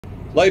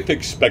Life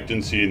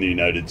expectancy in the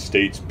United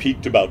States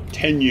peaked about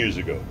 10 years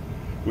ago,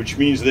 which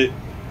means that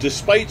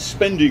despite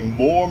spending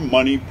more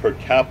money per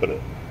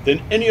capita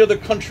than any other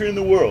country in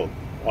the world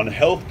on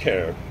health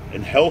care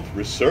and health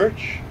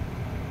research,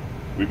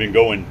 we've been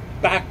going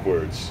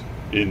backwards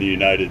in the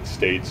United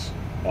States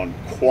on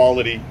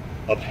quality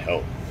of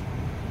health.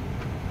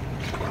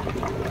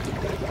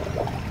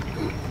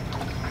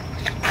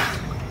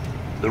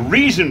 The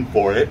reason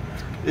for it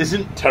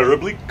isn't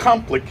terribly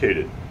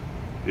complicated.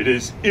 It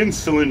is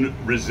insulin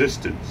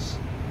resistance.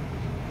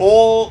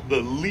 All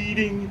the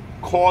leading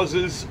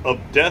causes of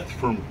death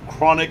from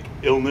chronic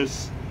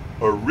illness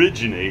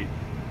originate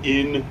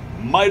in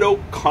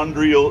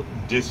mitochondrial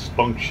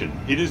dysfunction.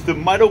 It is the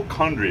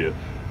mitochondria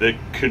that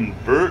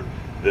convert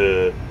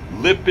the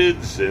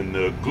lipids and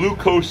the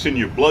glucose in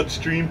your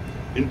bloodstream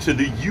into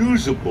the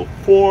usable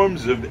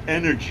forms of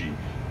energy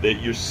that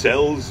your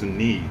cells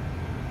need.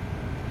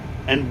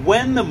 And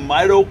when the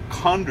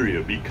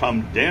mitochondria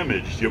become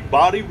damaged, your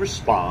body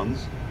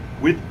responds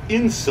with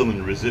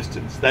insulin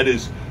resistance. That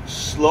is,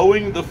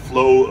 slowing the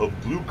flow of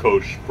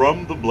glucose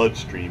from the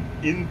bloodstream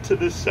into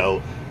the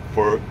cell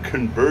for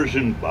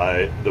conversion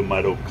by the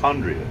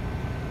mitochondria.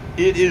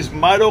 It is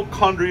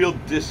mitochondrial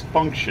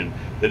dysfunction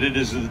that it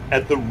is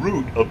at the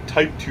root of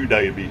type 2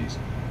 diabetes,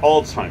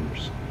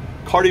 Alzheimer's,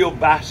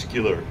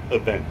 cardiovascular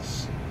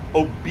events,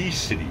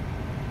 obesity,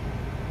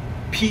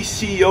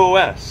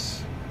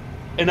 PCOS,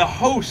 and a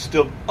host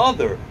of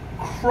other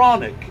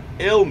chronic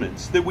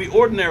ailments that we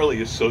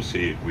ordinarily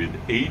associate with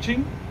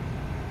aging,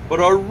 but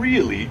are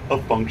really a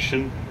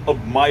function of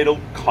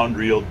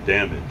mitochondrial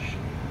damage.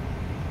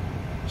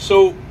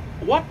 So,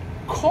 what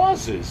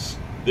causes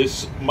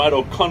this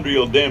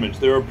mitochondrial damage?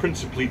 There are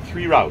principally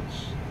three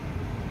routes.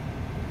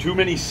 Too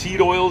many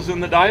seed oils in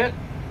the diet,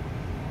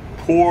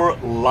 poor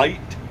light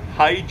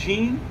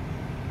hygiene,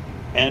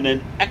 and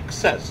an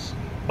excess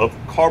of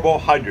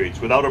carbohydrates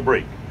without a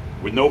break,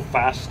 with no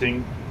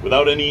fasting,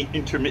 without any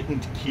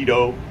intermittent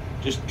keto,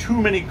 just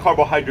too many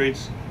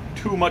carbohydrates,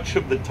 too much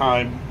of the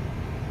time,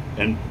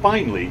 and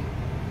finally,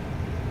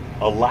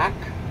 a lack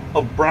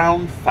of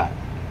brown fat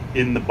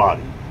in the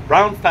body.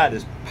 Brown fat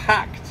is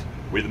packed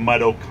with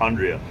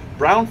mitochondria.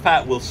 Brown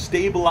fat will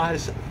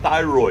stabilize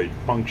thyroid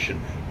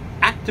function.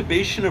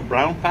 Activation of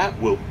brown fat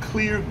will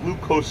clear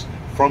glucose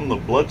from the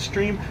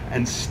bloodstream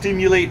and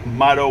stimulate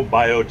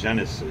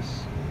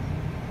mitobiogenesis.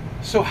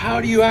 So how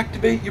do you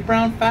activate your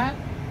brown fat?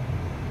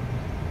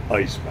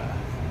 Ice bath.